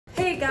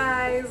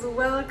guys,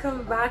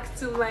 welcome back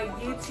to my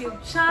YouTube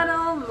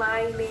channel.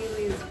 My name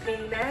is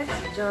Painette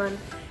John.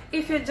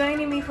 If you're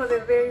joining me for the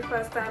very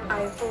first time,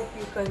 I hope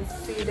you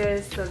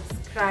consider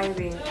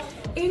subscribing.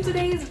 In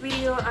today's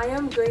video, I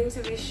am going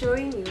to be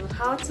showing you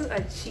how to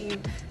achieve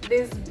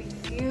this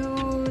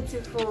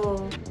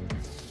beautiful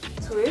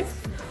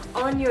twist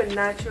on your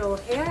natural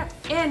hair.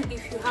 And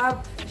if you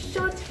have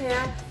short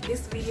hair,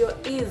 this video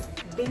is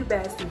the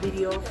best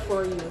video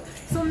for you.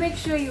 So make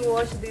sure you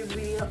watch this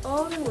video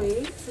all the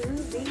way to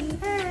the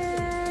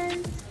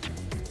end.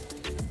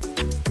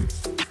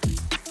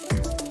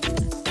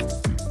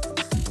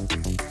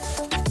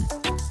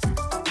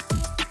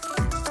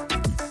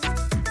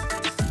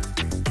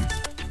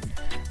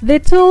 The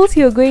tools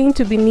you're going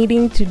to be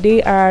needing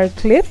today are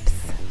clips,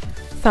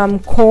 some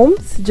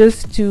combs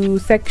just to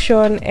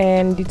section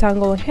and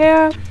detangle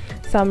hair,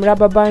 some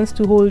rubber bands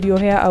to hold your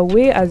hair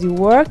away as you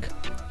work,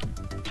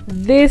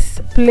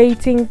 this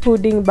plaiting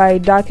pudding by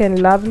Dark and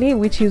Lovely,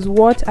 which is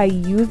what I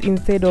use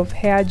instead of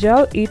hair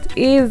gel. It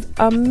is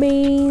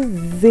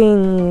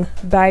amazing,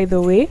 by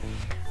the way,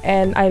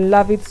 and I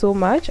love it so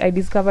much. I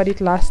discovered it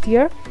last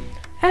year.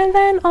 And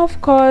then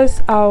of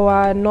course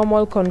our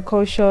normal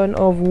concoction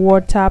of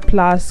water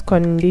plus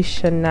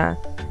conditioner.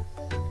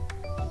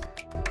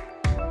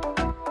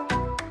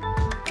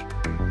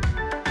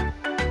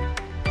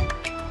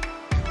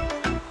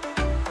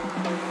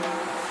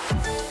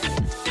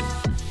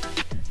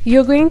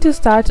 You're going to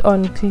start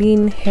on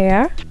clean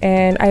hair,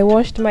 and I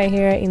washed my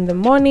hair in the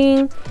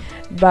morning,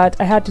 but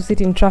I had to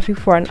sit in traffic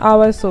for an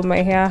hour, so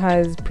my hair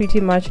has pretty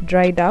much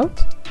dried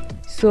out.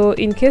 So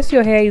in case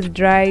your hair is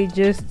dry,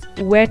 just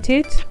wet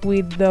it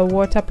with the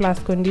water plus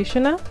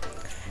conditioner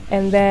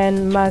and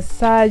then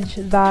massage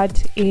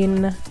that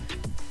in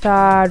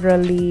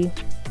thoroughly,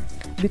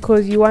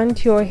 because you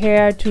want your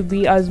hair to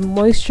be as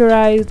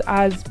moisturized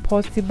as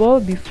possible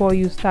before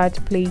you start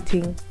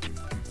plaiting.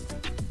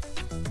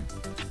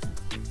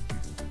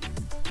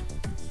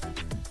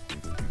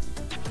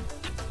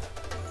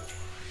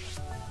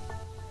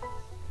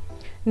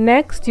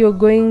 Next, you're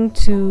going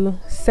to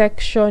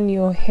section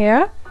your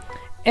hair,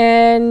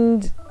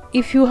 and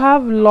if you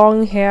have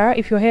long hair,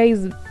 if your hair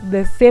is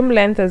the same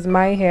length as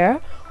my hair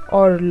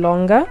or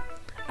longer,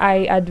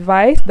 I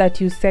advise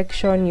that you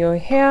section your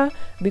hair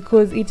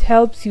because it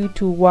helps you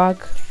to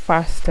work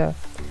faster.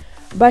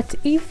 But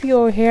if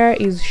your hair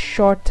is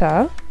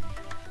shorter,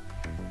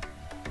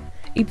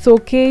 it's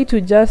okay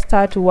to just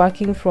start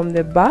working from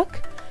the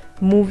back,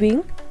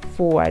 moving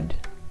forward.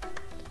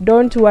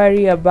 Don't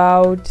worry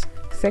about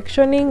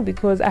sectioning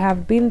because I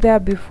have been there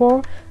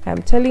before.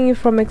 I'm telling you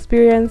from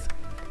experience,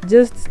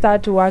 just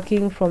start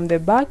working from the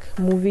back,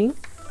 moving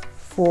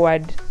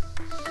forward.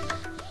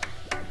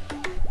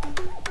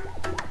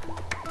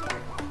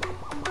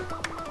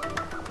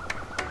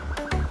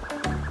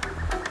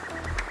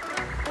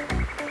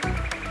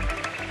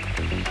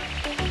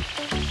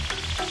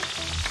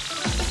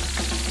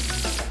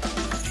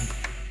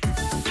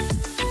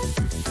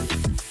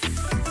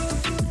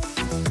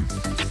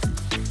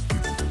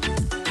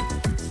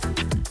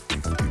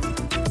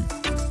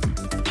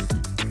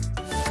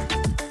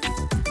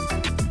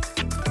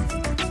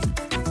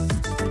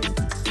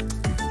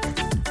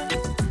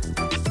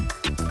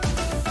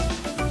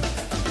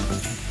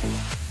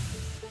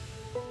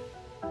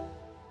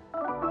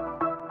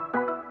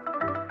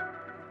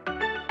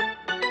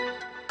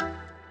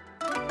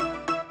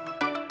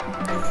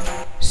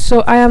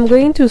 So I am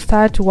going to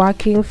start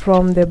working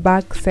from the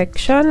back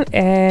section,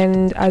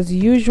 and as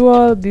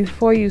usual,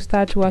 before you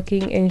start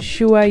working,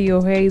 ensure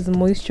your hair is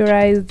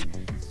moisturized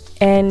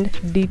and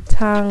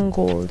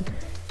detangled.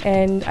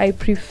 And I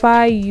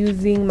prefer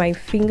using my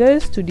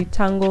fingers to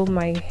detangle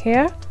my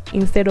hair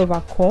instead of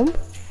a comb.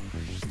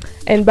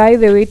 And by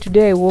the way,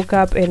 today I woke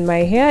up and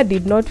my hair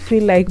did not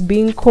feel like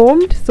being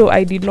combed, so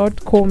I did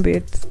not comb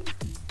it.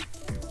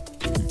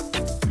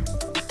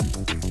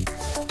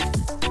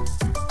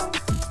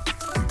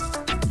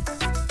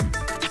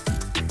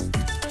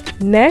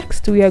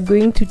 Next, we are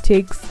going to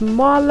take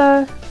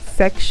smaller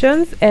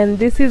sections, and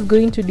this is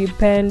going to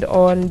depend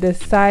on the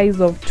size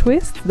of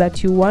twist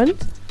that you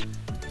want.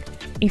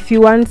 If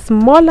you want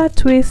smaller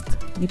twist,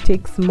 you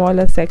take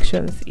smaller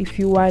sections. If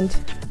you want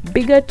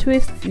bigger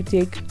twists, you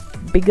take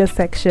bigger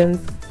sections.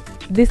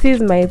 This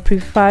is my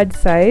preferred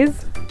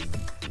size.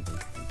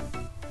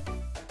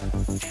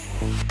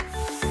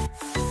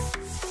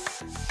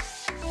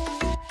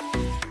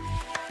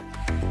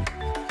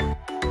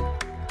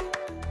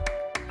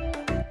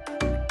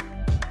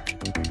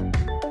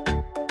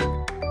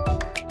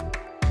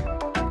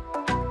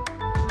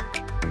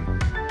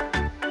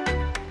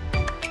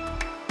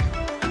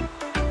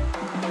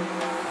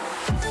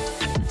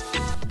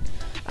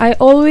 I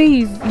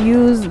always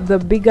use the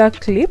bigger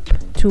clip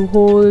to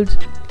hold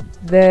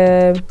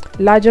the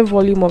larger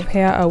volume of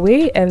hair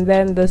away, and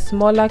then the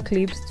smaller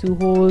clips to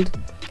hold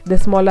the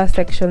smaller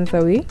sections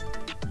away.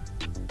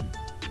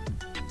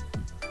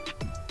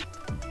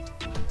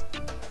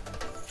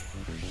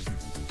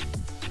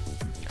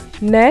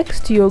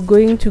 Next, you're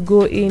going to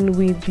go in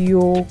with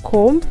your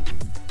comb.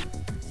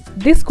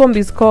 this comb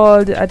is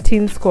called a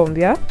teens comb.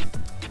 Yeah,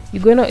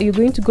 you're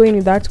going to go in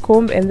with that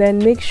comb, and then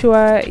make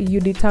sure you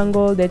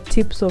detangle the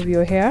tips of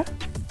your hair.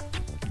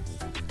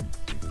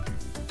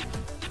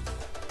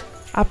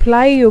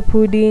 Apply your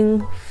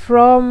pudding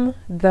from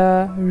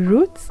the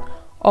roots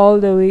all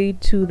the way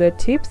to the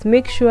tips.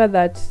 Make sure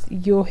that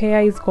your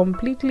hair is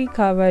completely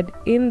covered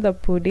in the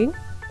pudding,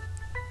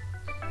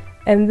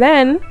 and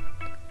then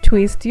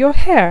twist your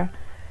hair.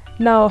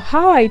 Now,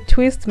 how I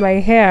twist my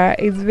hair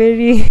is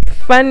very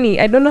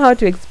funny. I don't know how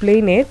to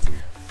explain it.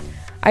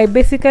 I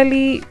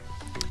basically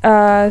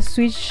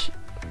switch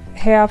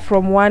hair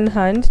from one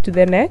hand to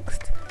the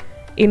next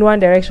in one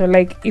direction.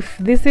 Like if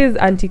this is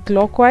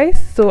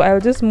anti-clockwise, so I'll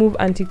just move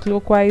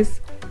anti-clockwise,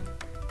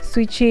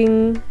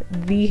 switching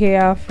the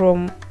hair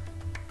from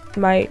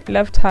my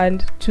left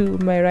hand to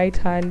my right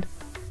hand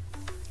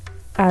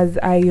as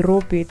I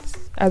rope it,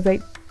 as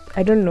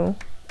I don't know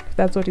if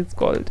that's what it's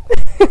called.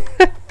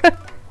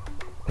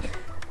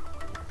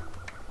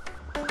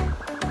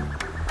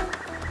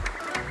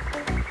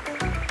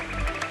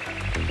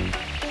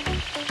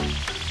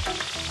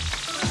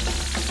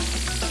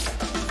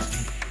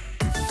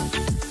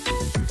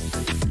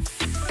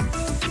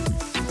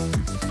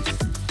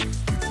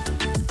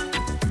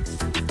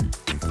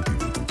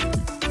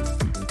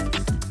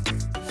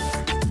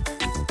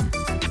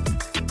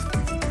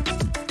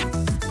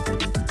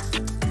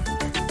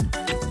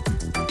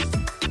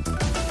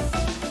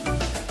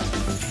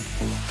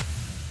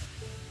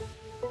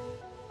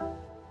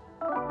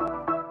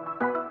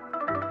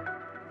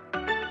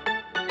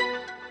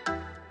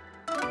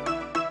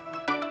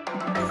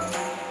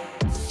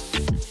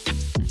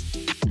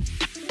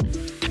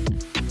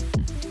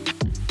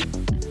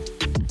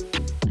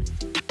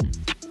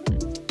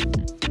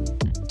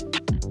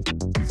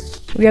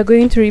 We are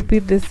going to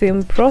repeat the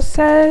same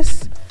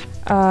process.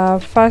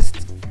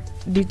 First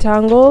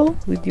detangle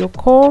with your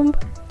comb,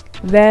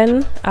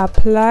 then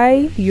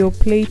apply your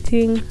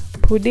plaiting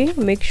pudding.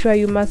 Make sure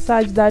you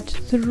massage that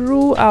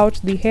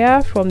throughout the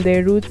hair from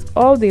the roots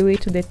all the way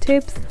to the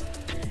tips,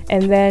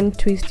 and then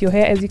twist your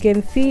hair. As you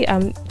can see,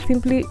 I'm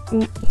simply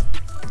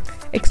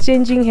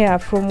exchanging hair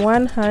from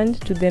one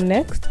hand to the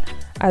next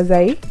as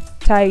I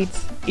tie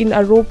it in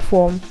a rope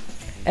form.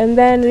 And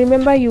then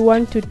remember, you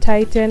want to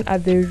tighten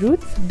at the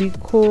roots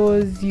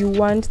because you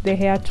want the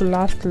hair to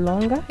last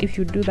longer if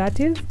you do that.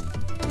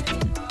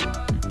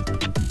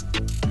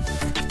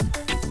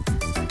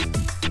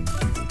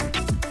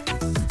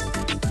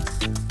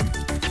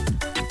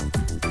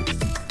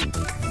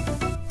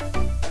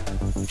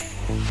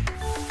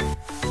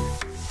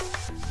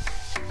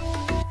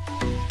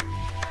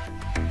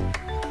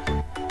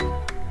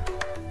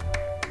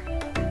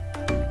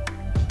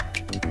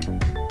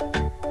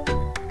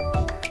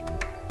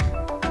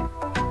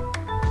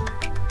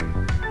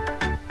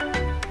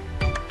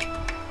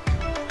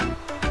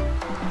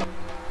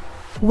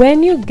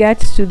 When you get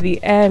to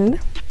the end,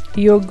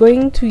 you're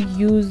going to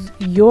use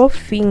your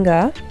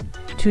finger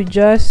to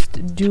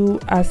just do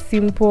a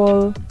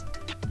simple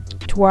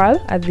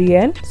twirl at the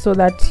end, so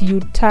that you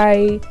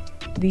tie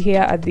the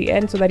hair at the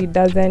end so that it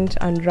doesn't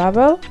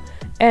unravel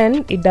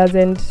and it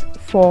doesn't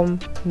form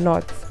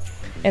knots.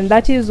 And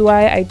that is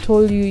why I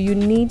told you, you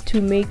need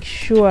to make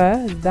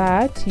sure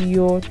that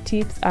your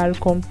tips are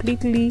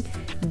completely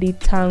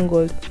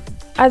detangled.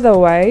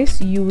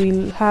 Otherwise, you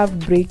will have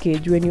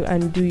breakage when you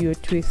undo your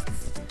twists.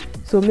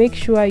 So make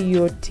sure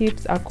your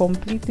tips are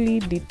completely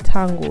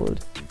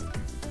detangled.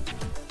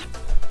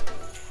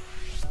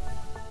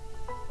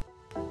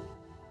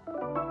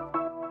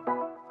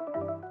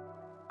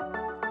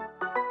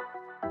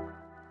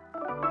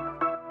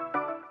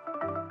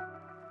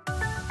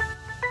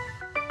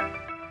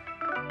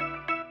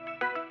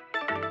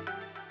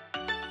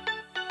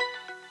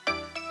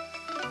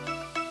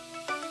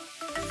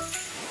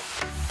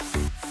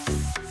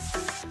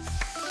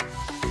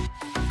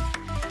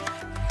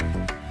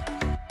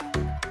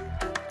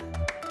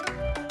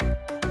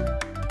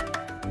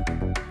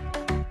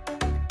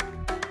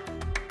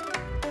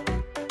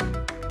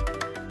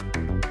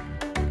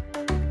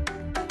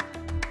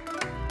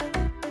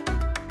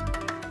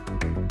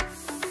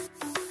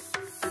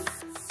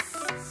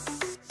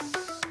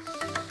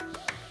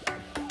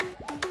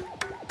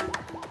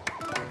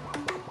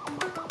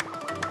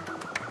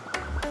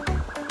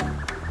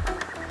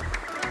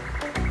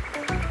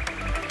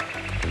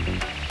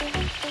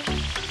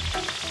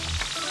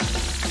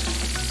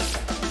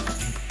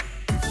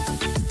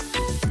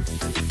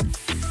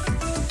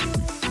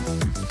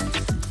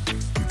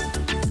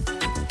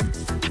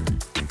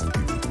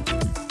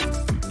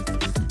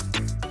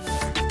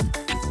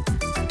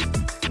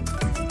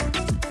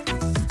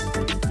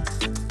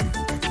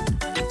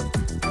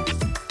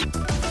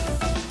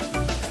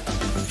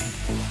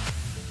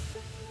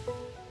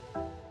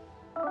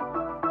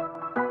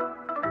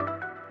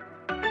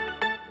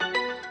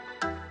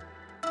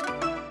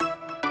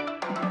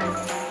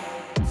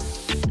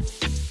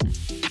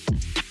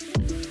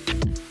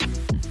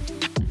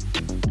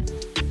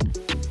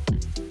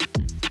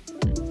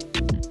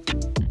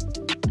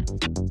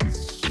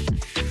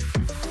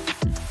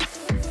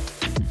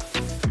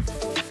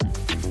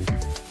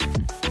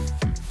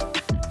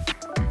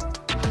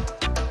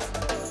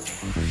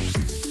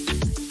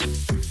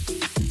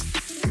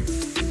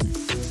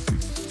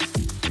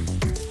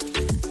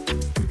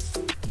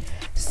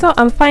 So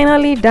I'm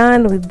finally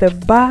done with the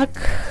back.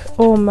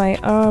 Oh, my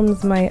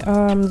arms, my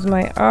arms,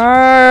 my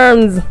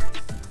arms.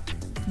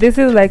 This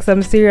is like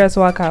some serious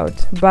workout,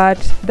 but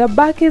the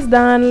back is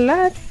done.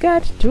 Let's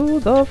get to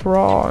the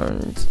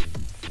front.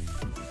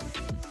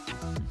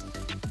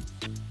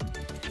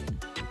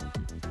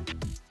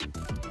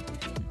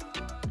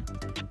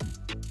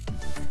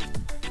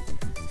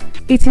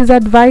 It is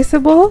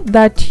advisable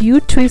that you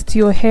twist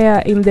your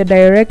hair in the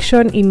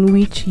direction in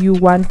which you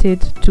want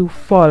it to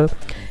fall.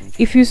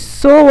 If you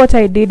saw what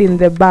I did in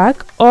the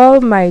back, all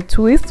my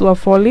twists were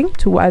falling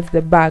towards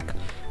the back.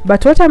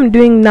 But what I'm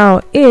doing now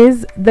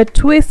is the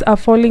twists are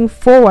falling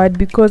forward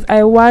because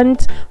I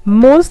want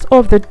most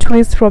of the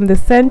twists from the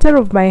center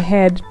of my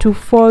head to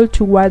fall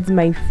towards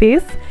my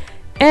face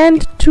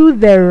and to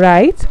the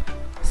right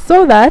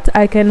so that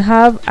I can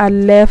have a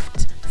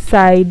left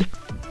side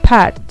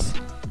part.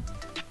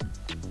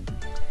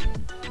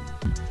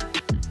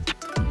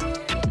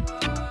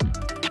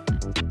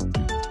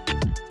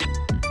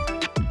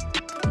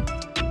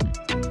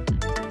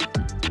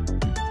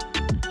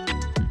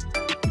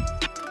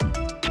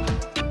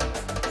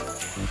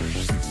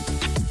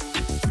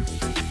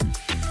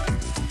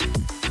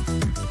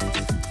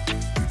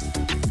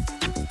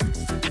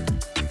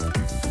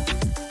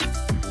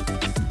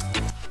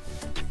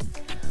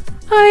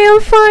 I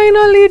am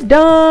finally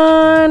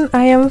done.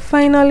 I am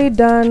finally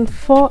done.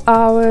 4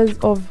 hours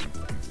of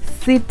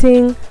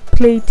sitting,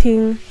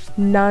 plaiting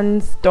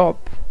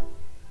non-stop.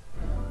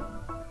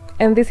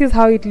 And this is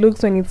how it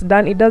looks when it's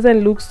done. It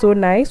doesn't look so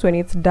nice when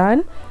it's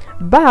done,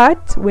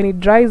 but when it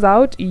dries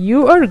out,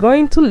 you are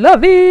going to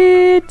love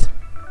it.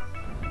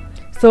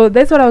 So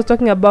that's what I was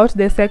talking about,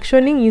 the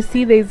sectioning. You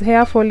see there's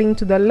hair falling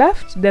to the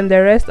left, then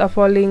the rest are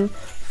falling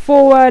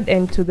forward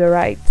and to the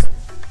right.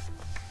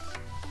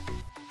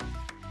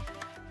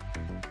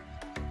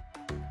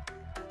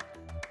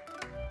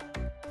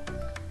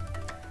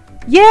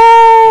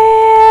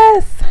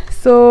 Yes!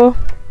 So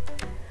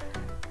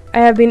I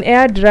have been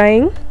air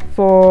drying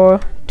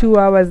for 2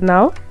 hours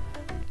now,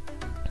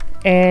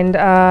 and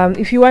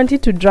if you want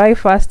it to dry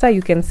faster,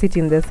 you can sit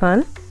in the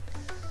sun.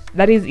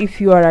 That is if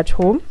you are at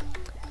home.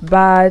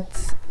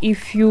 But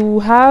if you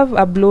have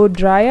a blow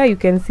dryer, you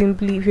can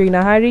simply, if you're in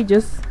a hurry,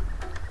 just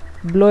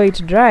blow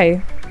it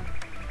dry.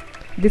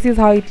 This is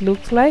how it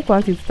looks like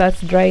once it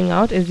starts drying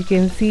out. As you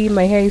can see,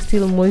 my hair is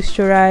still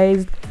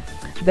moisturized.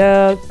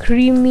 The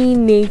creamy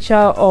nature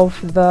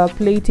of the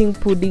plaiting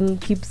pudding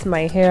keeps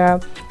my hair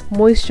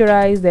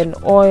moisturized and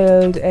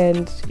oiled,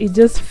 and it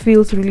just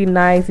feels really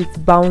nice. It's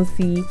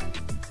bouncy.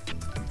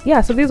 Yeah,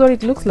 so this is what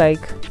it looks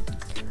like.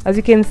 As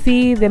you can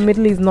see, the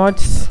middle is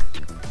not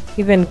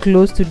even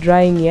close to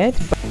drying yet,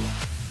 but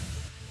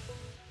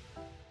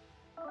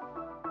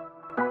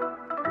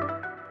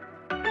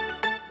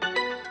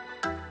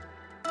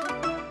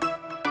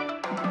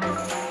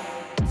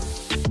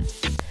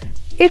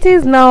it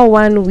is now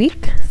 1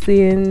 week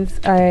since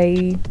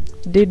I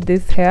did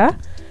this hair,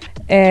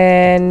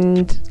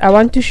 and I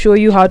want to show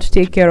you how to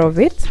take care of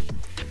it.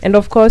 And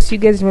of course, you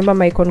guys remember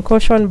my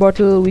concoction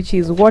bottle, which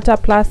is water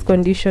plus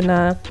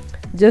conditioner.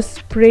 Just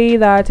spray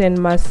that and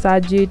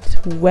massage it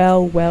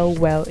well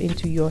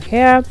into your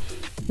hair.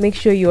 Make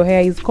sure your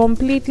hair is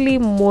completely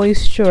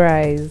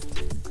moisturized.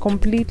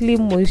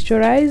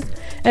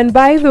 And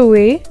by the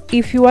way,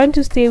 if you want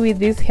to stay with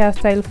this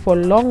hairstyle for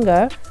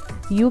longer,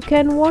 you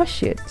can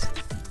wash it.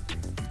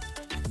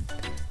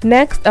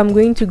 Next, I'm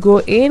going to go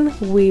in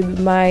with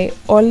my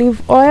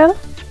olive oil,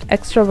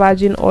 extra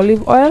virgin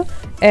olive oil,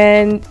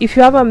 and if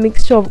you have a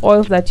mixture of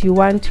oils that you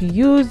want to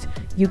use,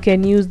 you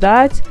can use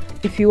that.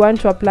 If you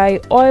want to apply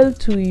oil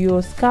to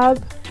your scalp,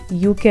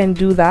 you can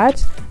do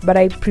that, but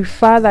I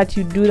prefer that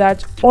you do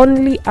that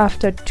only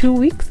after 2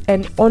 weeks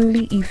and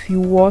only if you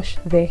wash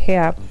the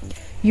hair.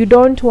 You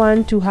don't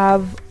want to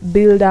have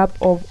buildup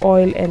of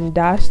oil and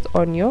dust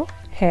on your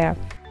hair.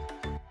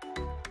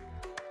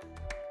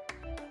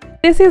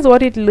 This is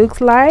what it looks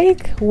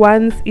like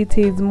once it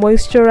is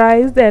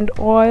moisturized and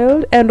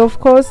oiled and of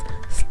course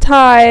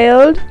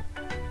styled.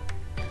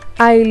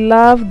 I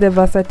love the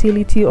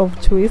versatility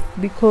of twist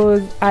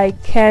because I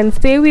can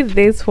stay with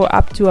this for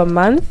up to a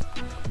month.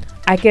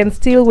 I can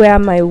still wear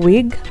my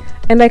wig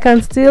and I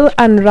can still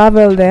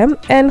unravel them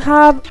and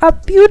have a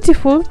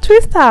beautiful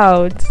twist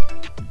out.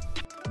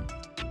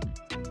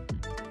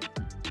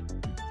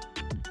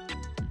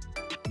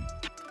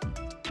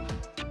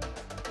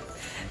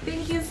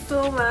 Thank you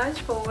so much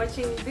for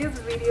watching this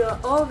video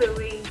all the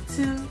way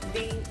to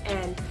the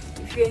end.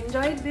 If you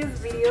enjoyed this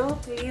video,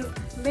 please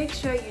make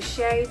sure you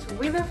share it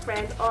with a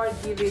friend or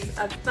give it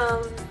a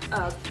thumbs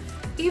up.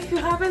 If you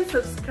haven't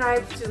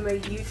subscribed to my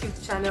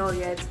YouTube channel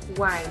yet,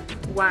 why?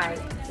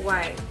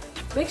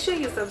 Make sure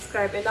you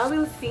subscribe, and I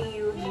will see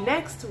you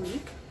next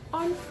week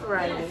on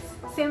Friday.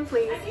 Same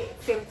place,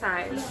 same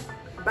time.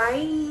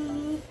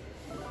 Bye!